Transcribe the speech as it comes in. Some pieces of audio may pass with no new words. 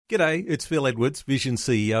G'day, it's Phil Edwards, Vision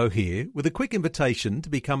CEO here, with a quick invitation to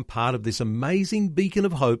become part of this amazing beacon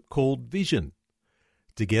of hope called Vision.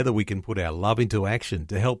 Together we can put our love into action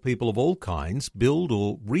to help people of all kinds build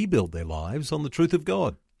or rebuild their lives on the truth of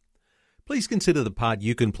God. Please consider the part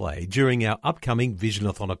you can play during our upcoming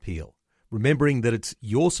Visionathon appeal, remembering that it's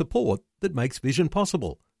your support that makes Vision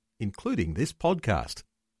possible, including this podcast.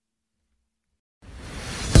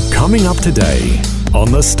 Coming up today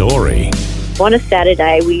on The Story. On a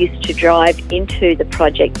Saturday, we used to drive into the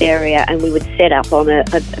project area and we would set up on a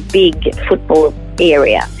big football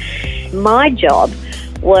area. My job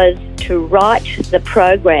was to write the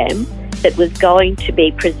program that was going to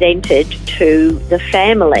be presented to the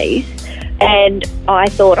families, and I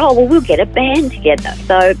thought, we'll get a band together.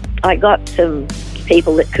 So I got some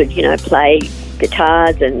people that could, play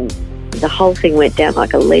guitars, and the whole thing went down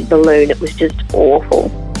like a lead balloon. It was just awful.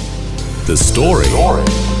 The Story.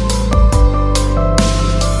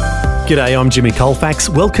 G'day, I'm Jimmy Colfax.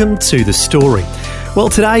 Welcome to The Story. Well,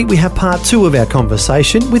 today we have part 2 of our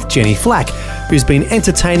conversation with Jennie Flack, who's been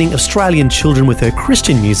entertaining Australian children with her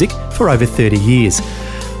Christian music for over 30 years.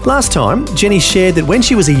 Last time, Jennie shared that when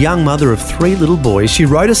she was a young mother of 3 little boys, she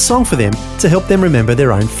wrote a song for them to help them remember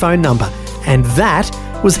their own phone number. And that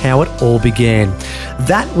was how it all began.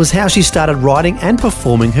 That was how she started writing and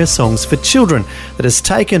performing her songs for children that has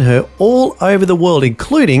taken her all over the world,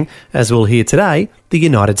 including, as we'll hear today, the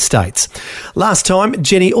United States. Last time,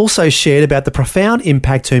 Jennie also shared about the profound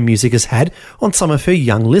impact her music has had on some of her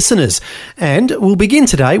young listeners. And we'll begin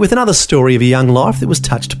today with another story of a young life that was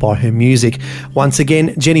touched by her music. Once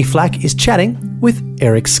again, Jennie Flack is chatting with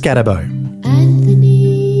Eric Scatterbo.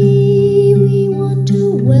 Anthony, we want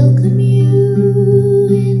to welcome you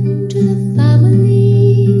into the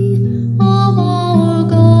family of our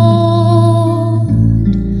God.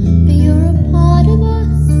 For you're a part of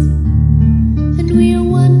us, and we're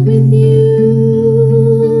one with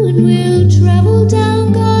you, and we'll travel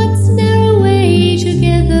down God's narrow way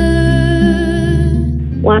together.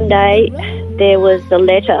 One day there was a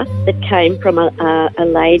letter that came from a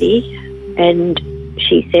lady, and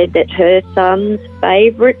she said that her son's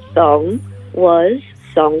favourite song was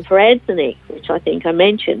Song for Anthony, which I think I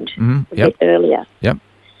mentioned a bit earlier. Yep.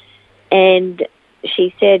 And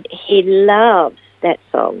she said he loves that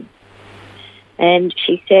song. And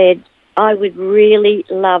she said, I would really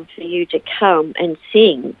love for you to come and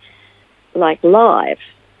sing, like live.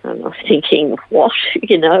 And I was thinking, what?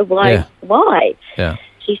 Why? Yeah. Why? Yeah.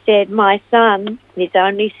 She said, my son is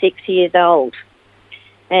only 6 years old,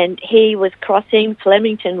 and he was crossing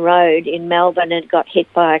Flemington Road in Melbourne and got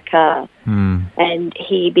hit by a car. And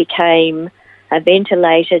he became a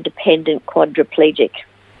ventilator-dependent quadriplegic.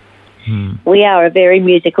 We are a very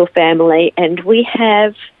musical family, and we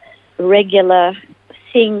have regular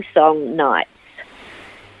sing-song nights.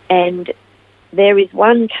 And there is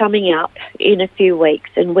one coming up in a few weeks,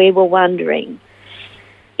 and we were wondering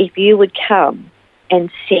if you would come and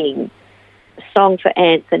sing a Song for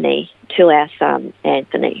Anthony to our son,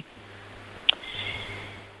 Anthony.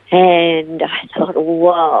 And I thought,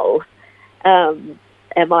 whoa,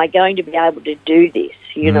 am I going to be able to do this,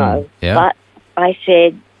 Yeah. But I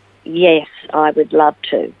said, yes, I would love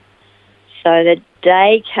to. So the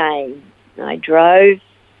day came, I drove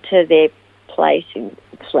to their place in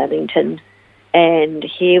Flemington, and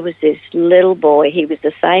here was this little boy. He was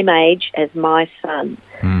the same age as my son.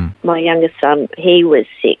 My youngest son, he was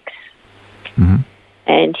 6.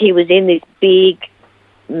 And he was in this big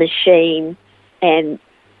machine, and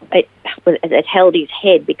it held his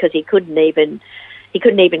head because he couldn't even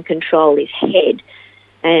control his head,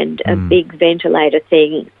 and a big ventilator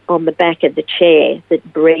thing on the back of the chair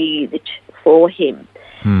that breathed for him.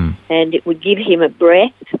 And it would give him a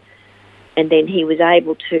breath, and then he was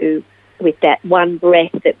able to, with that one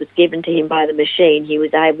breath that was given to him by the machine, he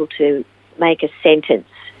was able to make a sentence.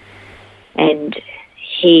 And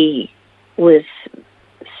he was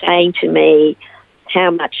saying to me how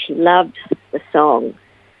much he loved the song,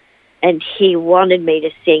 and he wanted me to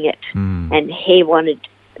sing it, and he wanted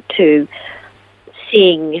to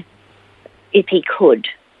sing if he could.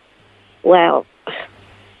 Well,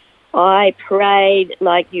 I prayed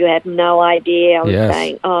like you have no idea. I was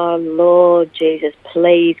saying, oh, Lord Jesus,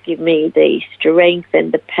 please give me the strength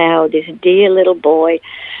and the power. This dear little boy.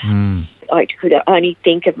 I could only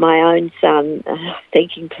think of my own son,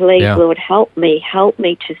 thinking, please, Lord, help me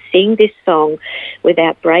to sing this song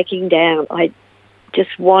without breaking down. I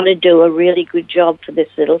just want to do a really good job for this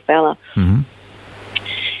little fella.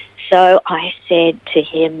 So I said to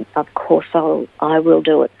him, of course I will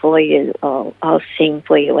do it for you. I'll sing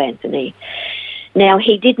for you, Anthony. Now,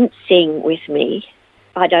 he didn't sing with me,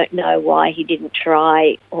 I don't know why he didn't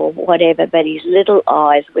try or whatever, but his little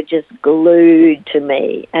eyes were just glued to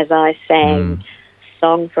me as I sang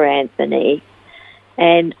Song for Anthony.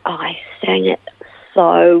 And I sang it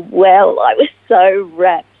so well. I was so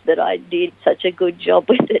rapt that I did such a good job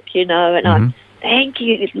with it, and I thank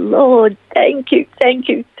you, Lord, thank you, thank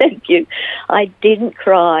you, thank you. I didn't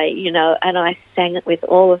cry, and I sang it with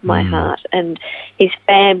all of my heart. And his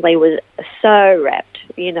family was so rapt,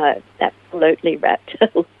 absolutely rapt.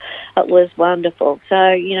 It was wonderful.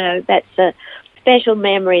 So, that's a special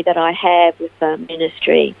memory that I have with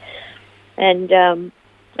ministry. And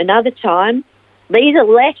another time, these are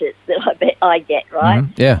letters that I get, right?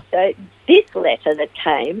 Yeah. So this letter that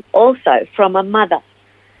came also from a mother,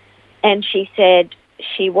 and she said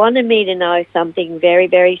she wanted me to know something very,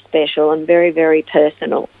 very special and very, very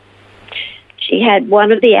personal. She had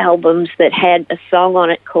one of the albums that had a song on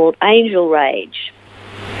it called Angel Rage.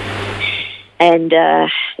 And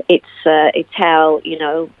it's how,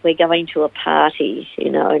 we're going to a party,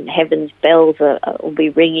 and heaven's bells will be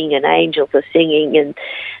ringing and angels are singing, and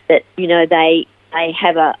that, they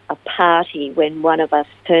have a party when one of us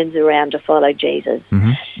turns around to follow Jesus.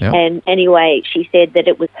 Yep. And anyway, she said that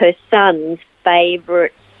it was her son's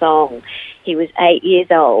favourite song. He was 8 years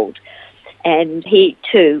old, and he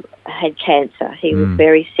too had cancer. He was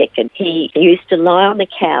very sick, and he used to lie on the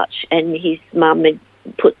couch, and his mum had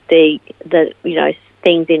put the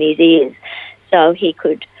things in his ears so he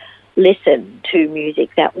could listen to music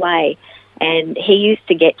that way. And he used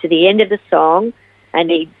to get to the end of the song,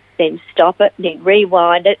 and he'd then stop it, and he'd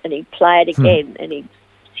rewind it, and he'd play it again, and he'd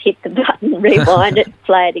hit the button, rewind it,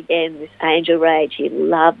 play it again, this Angel Rage. He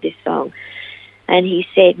loved this song. And he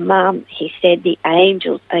said, Mum, the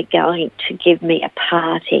angels are going to give me a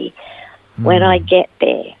party. When I get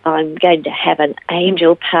there, I'm going to have an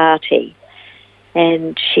angel party.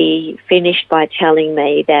 And she finished by telling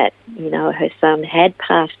me that, her son had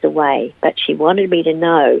passed away, but she wanted me to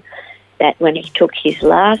know that when he took his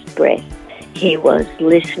last breath, he was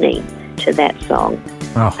listening to that song,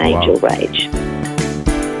 Angel Rage.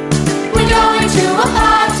 We're going to a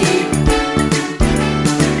party.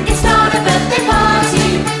 It's not a birthday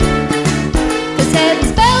party. 'Cause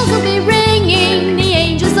heaven's bells will be ringing, the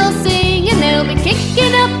angels will sing, and they'll be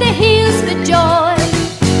kicking up their heels for joy.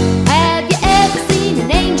 Have you ever seen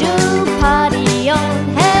an angel party on?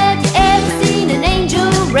 Have you ever seen an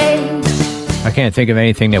angel rage? I can't think of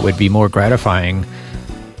anything that would be more gratifying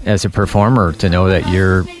as a performer to know that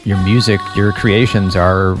your music, your creations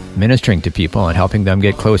are ministering to people and helping them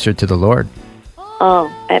get closer to the Lord.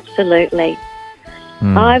 Oh, absolutely.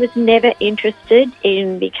 I was never interested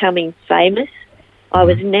in becoming famous. I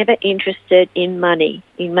was never interested in money,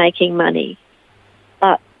 in making money.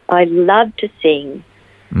 But I love to sing,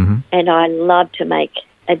 and I love to make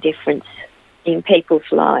a difference in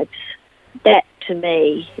people's lives. That, to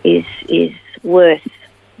me, is worth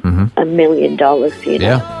 $1 million,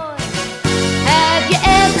 Yeah. Have you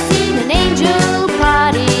ever seen an angel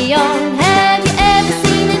party on? Have you ever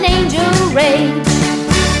seen an angel rage?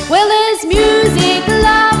 Well, there's music,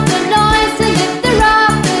 laughter, noise to lift the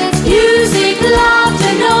rafters. Music,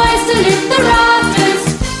 laughter, noise to lift the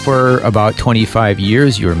rafters. For about 25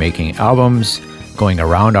 years, you were making albums, going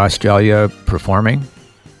around Australia, performing.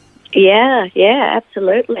 Yeah,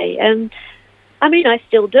 absolutely. And, I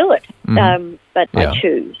still do it, but I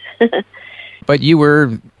choose. But you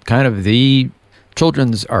were kind of the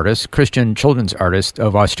children's artist, Christian children's artist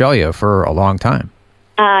of Australia for a long time.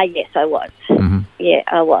 Yes, I was. Yeah,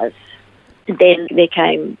 I was. Then there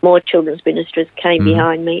came more children's ministers came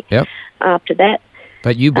behind me after that.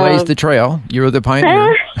 But you blazed the trail. You were the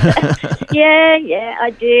pioneer. Yeah, I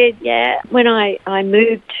did, yeah. When I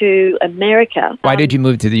moved to America... Why did you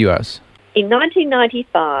move to the U.S.? In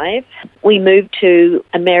 1995, we moved to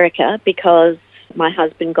America because my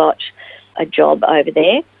husband got a job over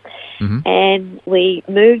there, and we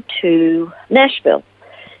moved to Nashville.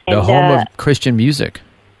 The home of Christian music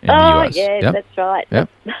in the U.S. Yes, that's right. Yep.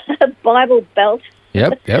 Bible Belt.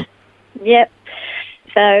 Yep. Yep.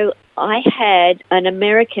 So I had an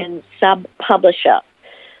American sub-publisher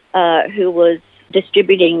who was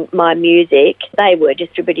distributing my music. They were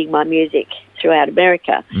distributing my music throughout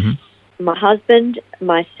America. My husband,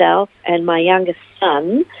 myself, and my youngest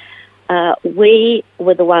son, we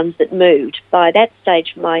were the ones that moved. By that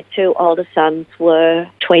stage, my two older sons were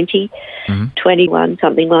 20, 21,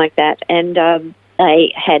 something like that, and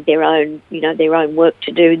they had their own work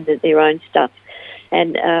to do, their own stuff,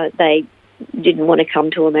 and they didn't want to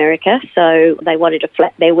come to America, so they wanted to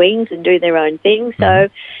flap their wings and do their own thing. So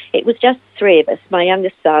it was just three of us, my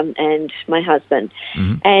youngest son and my husband.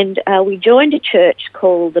 And we joined a church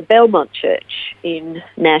called the Belmont Church in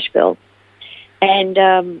Nashville. And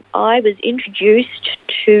I was introduced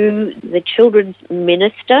to the children's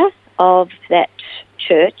minister of that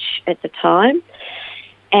church at the time.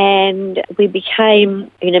 And we became,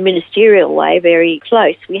 in a ministerial way, very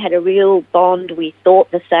close. We had a real bond. We thought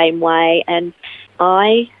the same way. And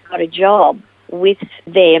I got a job with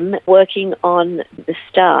them working on the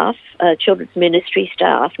staff, children's ministry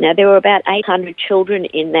staff. Now, there were about 800 children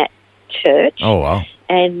in that church. Oh, wow.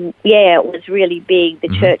 And, yeah, it was really big. The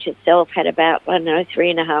church itself had about,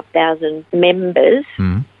 3,500 members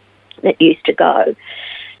that used to go.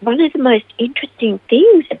 One of the most interesting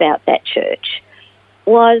things about that church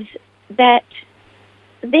was that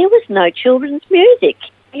there was no children's music,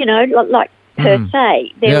 like per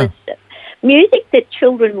se. There was music that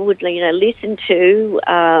children would, listen to,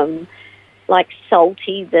 like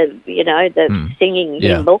Salty, the singing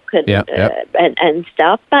hymn book and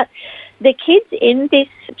stuff. But the kids in this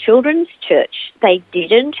children's church, they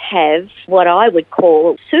didn't have what I would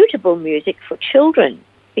call suitable music for children.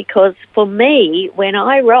 Because for me, when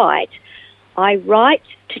I write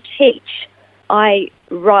to teach. I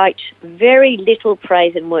write very little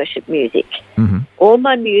praise and worship music. All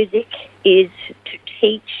my music is to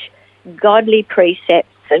teach godly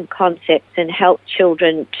precepts and concepts and help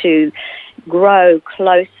children to grow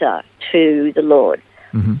closer to the Lord.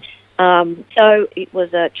 So it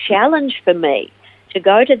was a challenge for me to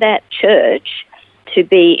go to that church, to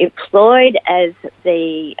be employed as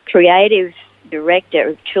the creative director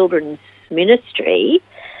of children's ministry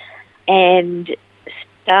and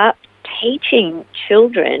start teaching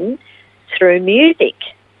children through music.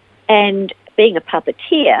 And being a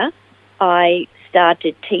puppeteer, I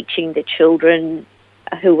started teaching the children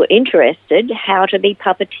who were interested how to be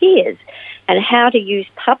puppeteers and how to use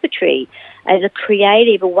puppetry as a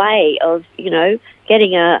creative way of,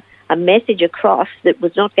 getting a message across that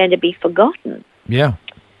was not going to be forgotten. Yeah.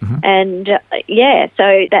 And,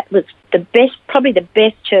 so that was probably the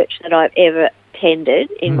best church that I've ever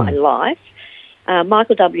attended in my life.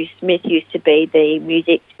 Michael W. Smith used to be the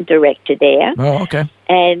music director there. Oh, okay.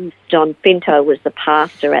 And John Pinto was the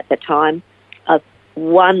pastor at the time. A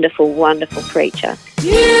wonderful, wonderful preacher.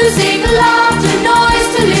 Music, laughter,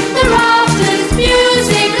 noise to lift the rafters.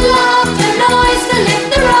 Music, laughter, noise to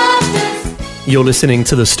lift the rafters. You're listening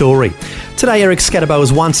to The Story. Today, Eric Scatterbo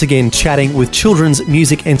is once again chatting with children's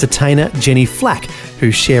music entertainer Jennie Flack,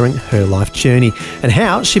 who's sharing her life journey and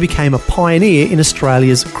how she became a pioneer in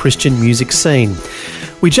Australia's Christian music scene.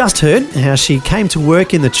 We just heard how she came to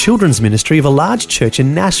work in the children's ministry of a large church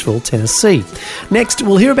in Nashville, Tennessee. Next,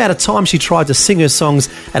 we'll hear about a time she tried to sing her songs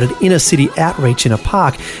at an inner city outreach in a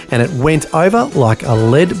park and it went over like a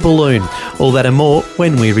lead balloon. All that and more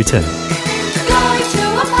when we return.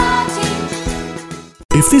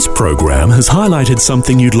 If this program has highlighted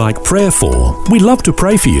something you'd like prayer for, we'd love to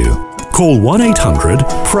pray for you. Call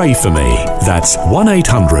 1-800-PRAY-FOR-ME. That's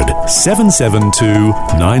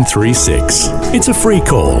 1-800-772-936. It's a free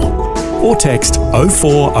call. Or text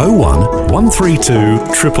 0401 132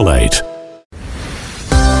 888.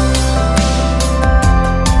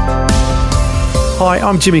 Hi,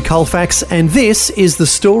 I'm Jimmy Colfax, and this is The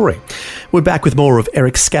Story. We're back with more of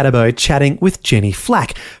Eric Scatterbo chatting with Jennie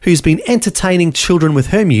Flack, who's been entertaining children with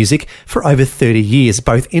her music for over 30 years,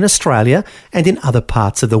 both in Australia and in other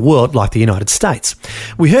parts of the world, like the United States.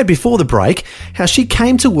 We heard before the break how she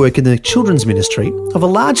came to work in the children's ministry of a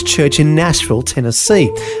large church in Nashville,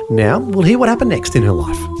 Tennessee. Now, we'll hear what happened next in her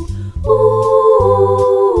life.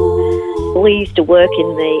 We used to work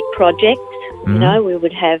in the projects. We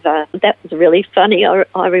would have, that was really funny.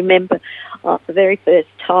 I remember the very first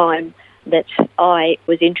time that I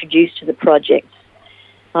was introduced to the projects.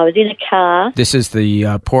 I was in a car. This is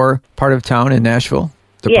the poor part of town in Nashville,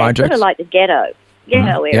 the projects? Sort of like the ghetto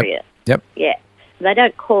area. Yep. Yeah. They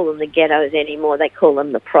don't call them the ghettos anymore. They call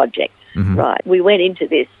them the projects, right? We went into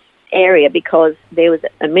this area because there was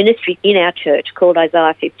a ministry in our church called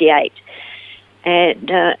Isaiah 58.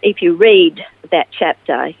 And if you read that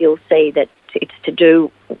chapter, you'll see that it's to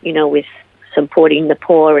do, with supporting the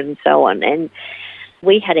poor and so on. And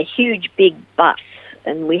we had a huge big bus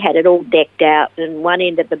and we had it all decked out, and one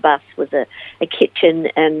end of the bus was a kitchen,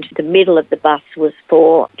 and the middle of the bus was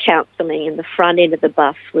for counselling, and the front end of the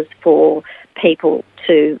bus was for people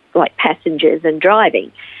to, like passengers and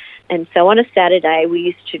driving. And so on a Saturday, we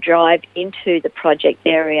used to drive into the project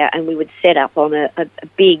area and we would set up on a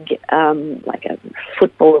big, like a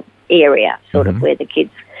football area, sort of where the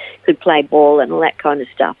kids could play ball and all that kind of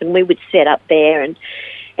stuff. And we would set up there. And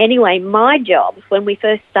anyway, my job, when we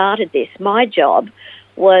first started this, my job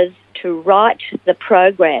was to write the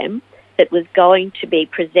program that was going to be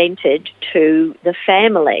presented to the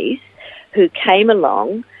families who came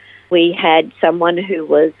along. We had someone who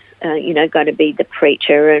was, going to be the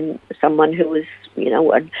preacher, and someone who was,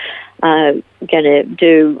 going to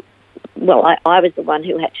do, I was the one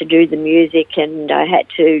who had to do the music, and I had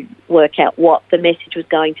to work out what the message was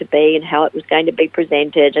going to be and how it was going to be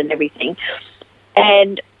presented and everything.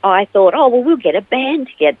 And I thought, we'll get a band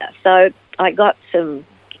together. So I got some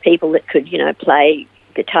people that could, play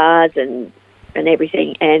guitars and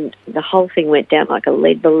everything, and the whole thing went down like a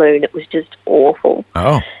lead balloon. It was just awful.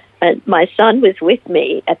 Oh. And my son was with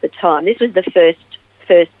me at the time. This was the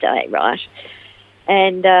first day, right?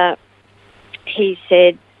 And he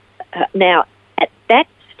said, now, at that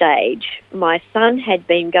stage, my son had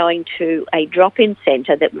been going to a drop-in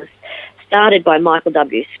centre that was started by Michael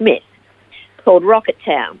W. Smith called Rocket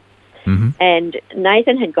Town. Mm-hmm. And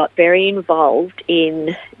Nathan had got very involved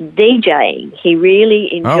in DJing. He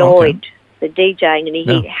really enjoyed the DJing, and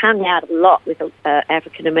he hung out a lot with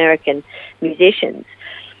African-American musicians.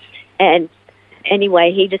 And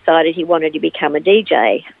anyway, he decided he wanted to become a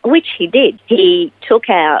DJ, which he did. He took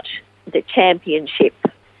out the championship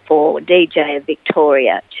for DJ of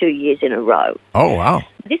Victoria 2 years in a row. Oh, wow.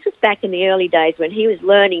 This was back in the early days when he was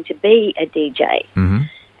learning to be a DJ. Mm-hmm.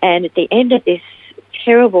 And at the end of this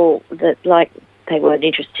terrible, they weren't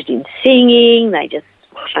interested in singing, they just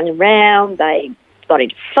hung around, they got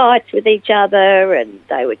into fights with each other, and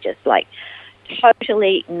they were just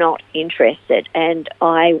totally not interested. And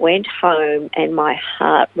I went home and my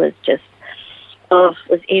heart was just,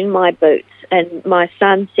 was in my boots. And my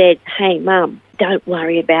son said, "Hey, Mum, don't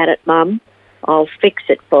worry about it, Mum. I'll fix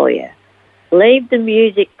it for you. Leave the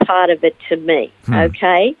music part of it to me,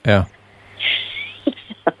 okay?" Yeah.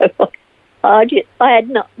 So I had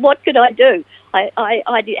no. What could I do? I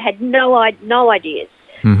had no ideas.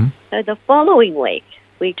 Mm-hmm. So the following week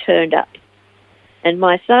we turned up, and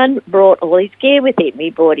my son brought all his gear with him. He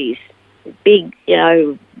brought his big,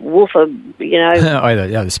 woofer,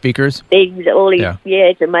 the speakers. Big, all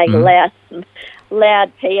his, to make a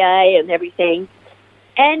loud PA and everything.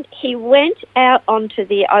 And he went out onto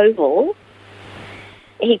the oval.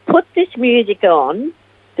 He put this music on,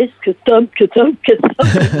 this ka-thump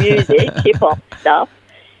music, hip-hop stuff,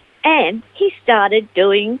 and he started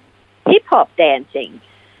doing hip-hop dancing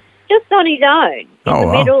just on his own in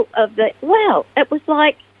the middle of it was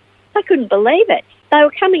like, I couldn't believe it. They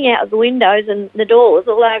were coming out of the windows and the doors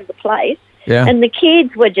all over the place, and the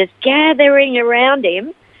kids were just gathering around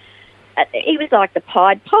him. He was like the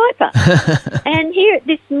Pied Piper. And here,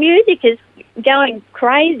 this music is going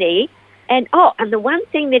crazy. And the one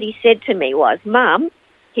thing that he said to me was, "Mum,"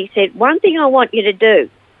 he said, "one thing I want you to do,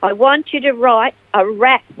 I want you to write a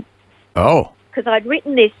rap." Oh. Because I'd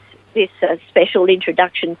written this special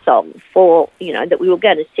introduction song for, that we were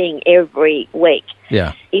going to sing every week.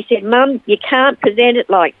 Yeah. He said, "Mum, you can't present it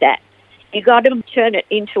like that. You got to turn it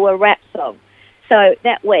into a rap song." So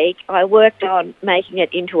that week I worked on making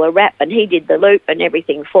it into a rap, and he did the loop and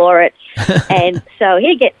everything for it. And so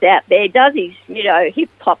he gets out there, does his,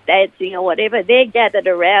 hip-hop dancing or whatever. They're gathered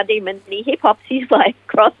around him, and he hip-hops his way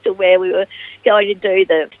across to where we were going to do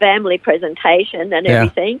the family presentation and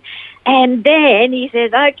everything. And then he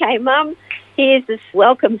says, "Okay, Mum, here's this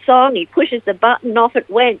welcome song." He pushes the button, off it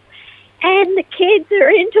went. And the kids are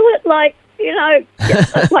into it like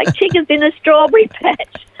chickens in a strawberry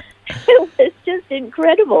patch. It was just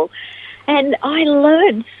incredible. And I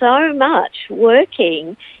learned so much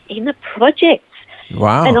working in the projects.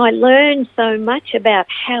 Wow. And I learned so much about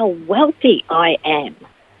how wealthy I am.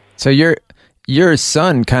 So your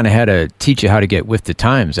son kind of had to teach you how to get with the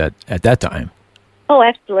times at that time. Oh,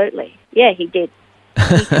 absolutely. Yeah, he did.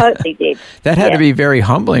 He totally did. That had to be very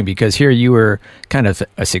humbling, because here you were kind of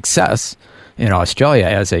a success in Australia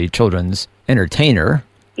as a children's entertainer.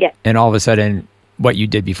 Yeah. And all of a sudden, what you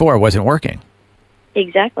did before wasn't working.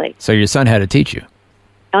 Exactly. So your son had to teach you.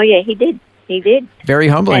 Oh, yeah, he did. He did. Very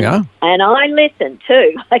humbling, huh? And I listened,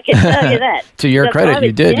 too. I can tell you that. To your credit,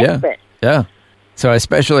 you did, desperate. Yeah. So a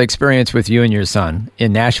special experience with you and your son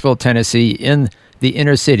in Nashville, Tennessee, in the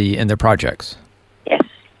inner city, in the projects. Yes,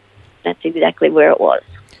 that's exactly where it was.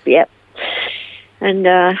 Yep.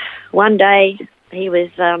 And one day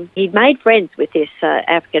he'd made friends with this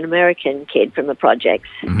African-American kid from the projects.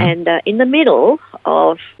 Mm-hmm. And in the middle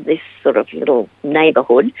of this sort of little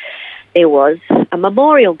neighbourhood, there was a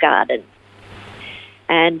memorial garden.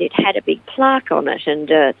 And it had a big plaque on it,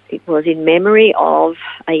 and it was in memory of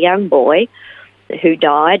a young boy who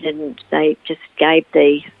died, and they just gave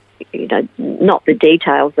not the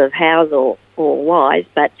details of hows or whys,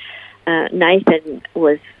 but Nathan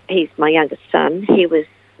he's my youngest son. He was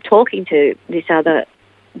talking to this other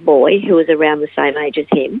boy who was around the same age as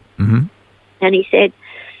him. Mm-hmm. And he said,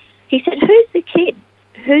 who's the kid?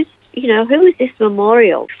 Who is this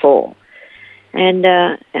memorial for? And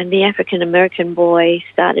the African American boy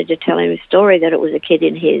started to tell him a story that it was a kid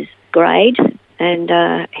in his grade, and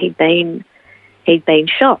he'd been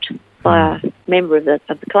shot by a member of the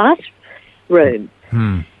classroom.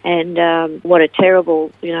 And what a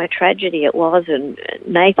terrible, tragedy it was. And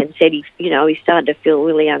Nathan said he started to feel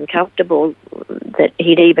really uncomfortable that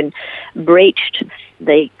he'd even breached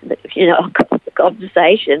the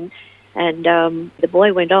conversation. And the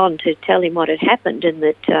boy went on to tell him what had happened, and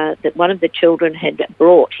that one of the children had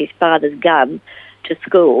brought his father's gun to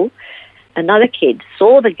school. Another kid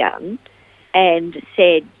saw the gun and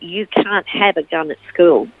said, "You can't have a gun at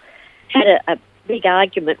school." Had a big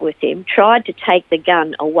argument with him, tried to take the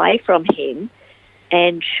gun away from him,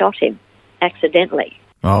 and shot him accidentally.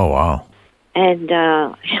 Oh, wow. And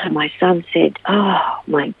my son said, "Oh,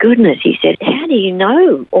 my goodness." He said, "How do you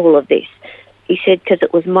know all of this?" He said, "Because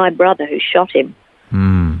it was my brother who shot him."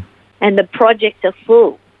 And the projects are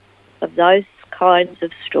full of those kinds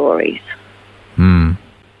of stories.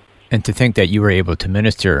 And to think that you were able to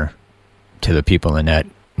minister to the people in that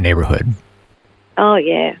neighborhood. Oh,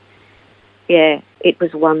 yeah. Yeah, it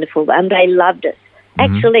was wonderful. And they loved us.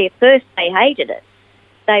 Actually, at first they hated us.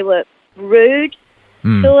 They were rude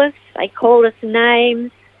to us. They called us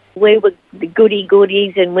names. We were the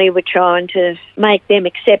goody-goodies, and we were trying to make them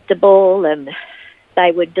acceptable, and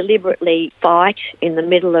they would deliberately fight in the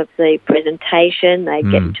middle of the presentation. They'd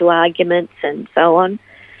get into arguments and so on.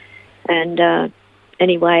 And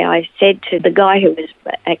anyway, I said to the guy who was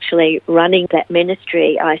actually running that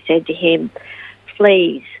ministry, I said to him,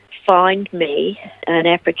 "Please find me an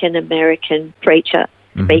African-American preacher,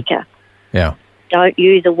 speaker. Yeah. Don't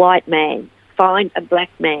use a white man. Find a black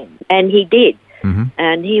man." And he did.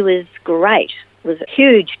 And he was great. It was a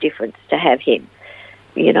huge difference to have him,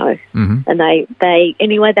 And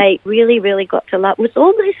they really, really got to love. It was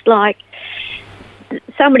almost like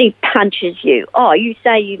somebody punches you. "Oh, you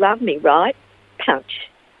say you love me, right? Punch.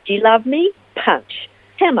 Do you love me? Punch.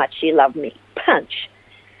 How much do you love me? Punch."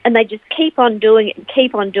 And they just keep on doing it and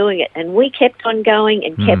keep on doing it. And we kept on going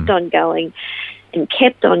and kept on going and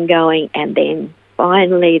kept on going. And then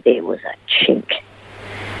finally there was a chink.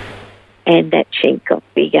 And that chink got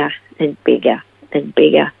bigger and bigger and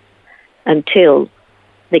bigger until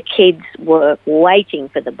the kids were waiting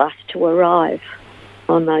for the bus to arrive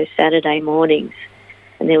on those Saturday mornings.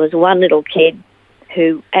 And there was one little kid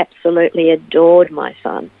who absolutely adored my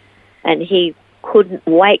son. And he couldn't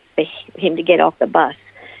wait for him to get off the bus.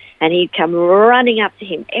 And he'd come running up to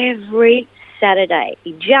him every Saturday.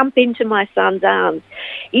 He'd jump into my son's arms.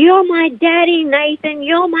 "You're my daddy, Nathan.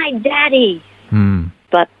 You're my daddy."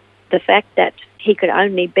 But the fact that he could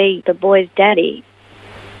only be the boy's daddy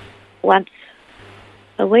once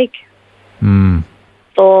a week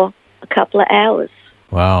for a couple of hours.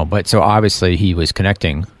 Wow. But so obviously he was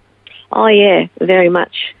connecting. Oh, yeah, very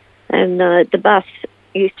much. And the bus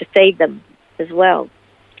used to feed them as well.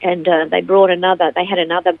 And they had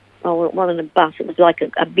another one on a bus. It was like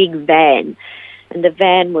a big van. And the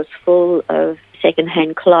van was full of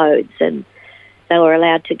second-hand clothes. And they were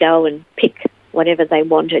allowed to go and pick whatever they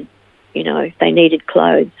wanted. If they needed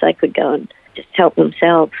clothes, they could go and just help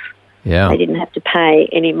themselves. Yeah. They didn't have to pay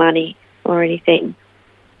any money or anything.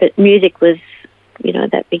 But music was,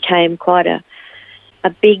 that became quite a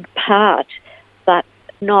big part, but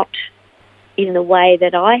not in the way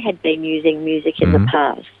that I had been using music in the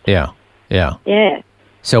past. Yeah. Yeah.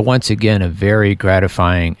 So once again, a very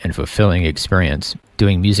gratifying and fulfilling experience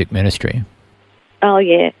doing music ministry. Oh,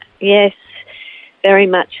 yeah. Yes, very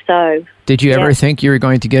much so. Did you ever think you were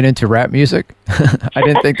going to get into rap music? I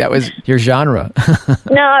didn't think that was your genre.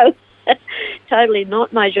 No, totally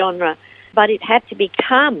not my genre. But it had to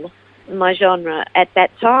become my genre at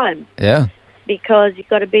that time. Yeah. Because you've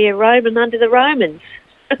got to be a Roman under the Romans.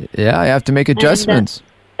 Yeah, I have to make adjustments.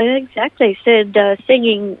 Exactly. Said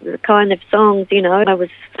singing the kind of songs, I was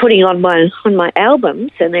putting on my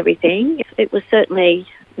albums and everything. It was certainly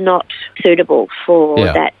not suitable for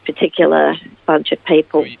that particular bunch of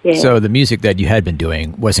people. Yeah. So the music that you had been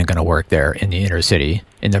doing wasn't going to work there in the inner city,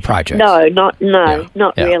 in the project? No, not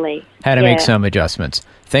really. Had to make some adjustments.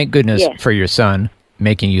 Thank goodness for your son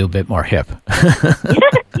making you a bit more hip.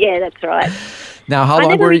 Yeah, that's right. Now, how long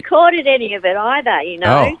I never were you... recorded any of it either,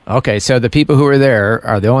 Oh, okay. So the people who were there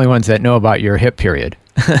are the only ones that know about your hip period.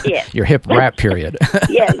 Yeah. Your hip rap period.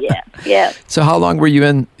 Yeah. So how long were you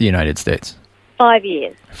in the United States? 5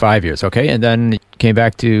 years. 5 years, okay. And then came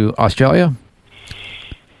back to Australia?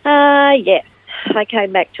 Yes. I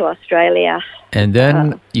came back to Australia. And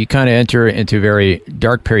then you kind of enter into a very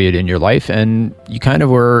dark period in your life, and you kind of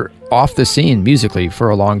were off the scene musically for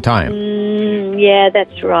a long time. Yeah,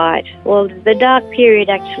 that's right. Well, the dark period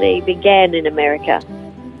actually began in America.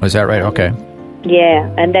 Was that right? Okay. Yeah,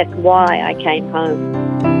 and that's why I came home.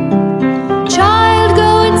 Child,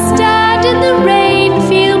 go and stand in the rain.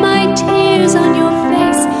 Feel my tears on your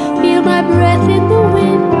face. Feel my breath in the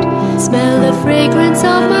wind. Smell the fragrance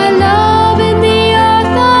of my love in the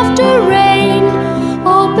earth after rain.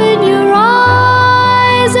 Open your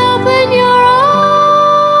eyes, open your eyes.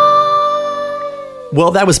 Well,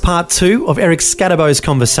 that was part 2 of Eric Scadabo's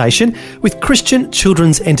conversation with Christian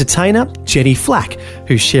children's entertainer Jennie Flack,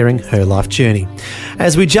 who's sharing her life journey.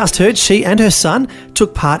 As we just heard, she and her son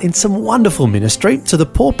took part in some wonderful ministry to the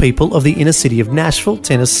poor people of the inner city of Nashville,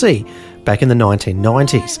 Tennessee, back in the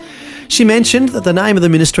 1990s. She mentioned that the name of the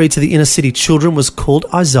ministry to the inner city children was called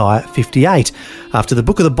Isaiah 58, after the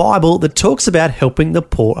book of the Bible that talks about helping the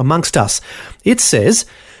poor amongst us. It says,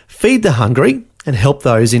 "Feed the hungry and help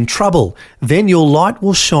those in trouble. Then your light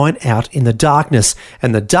will shine out in the darkness,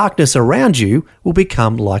 and the darkness around you will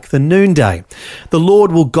become like the noonday. The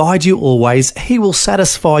Lord will guide you always. He will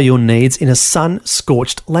satisfy your needs in a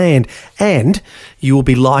sun-scorched land, and you will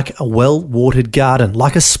be like a well-watered garden,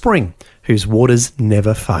 like a spring whose waters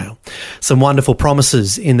never fail." Some wonderful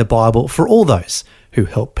promises in the Bible for all those who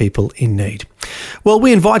help people in need. Well,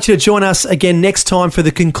 we invite you to join us again next time for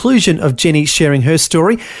the conclusion of Jennie sharing her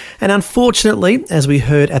story. And unfortunately, as we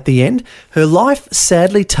heard at the end, her life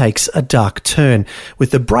sadly takes a dark turn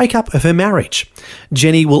with the breakup of her marriage.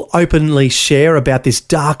 Jennie will openly share about this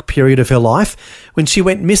dark period of her life when she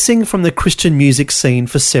went missing from the Christian music scene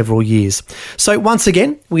for several years. So once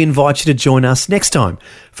again, we invite you to join us next time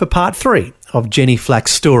for part 3 of Jennie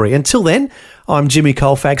Flack's story. Until then, I'm Jimmy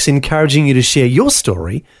Colfax, encouraging you to share your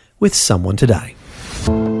story with someone today.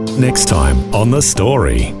 Next time on The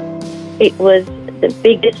Story. It was the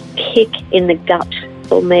biggest kick in the gut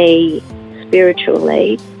for me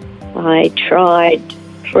spiritually. I tried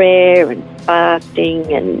prayer and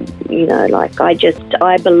fasting and,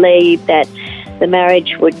 I believed that the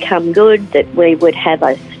marriage would come good, that we would have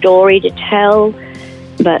a story to tell,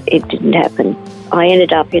 but it didn't happen. I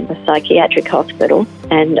ended up in the psychiatric hospital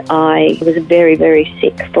and I was very, very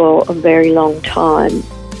sick for a very long time.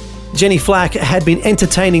 Jennie Flack had been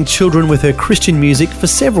entertaining children with her Christian music for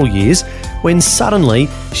several years when suddenly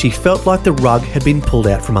she felt like the rug had been pulled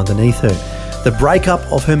out from underneath her. The breakup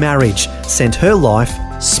of her marriage sent her life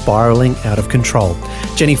spiralling out of control.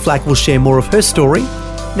 Jennie Flack will share more of her story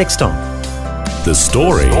next time. The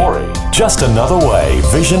Story. Just another way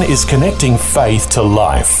Vision is connecting faith to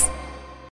life.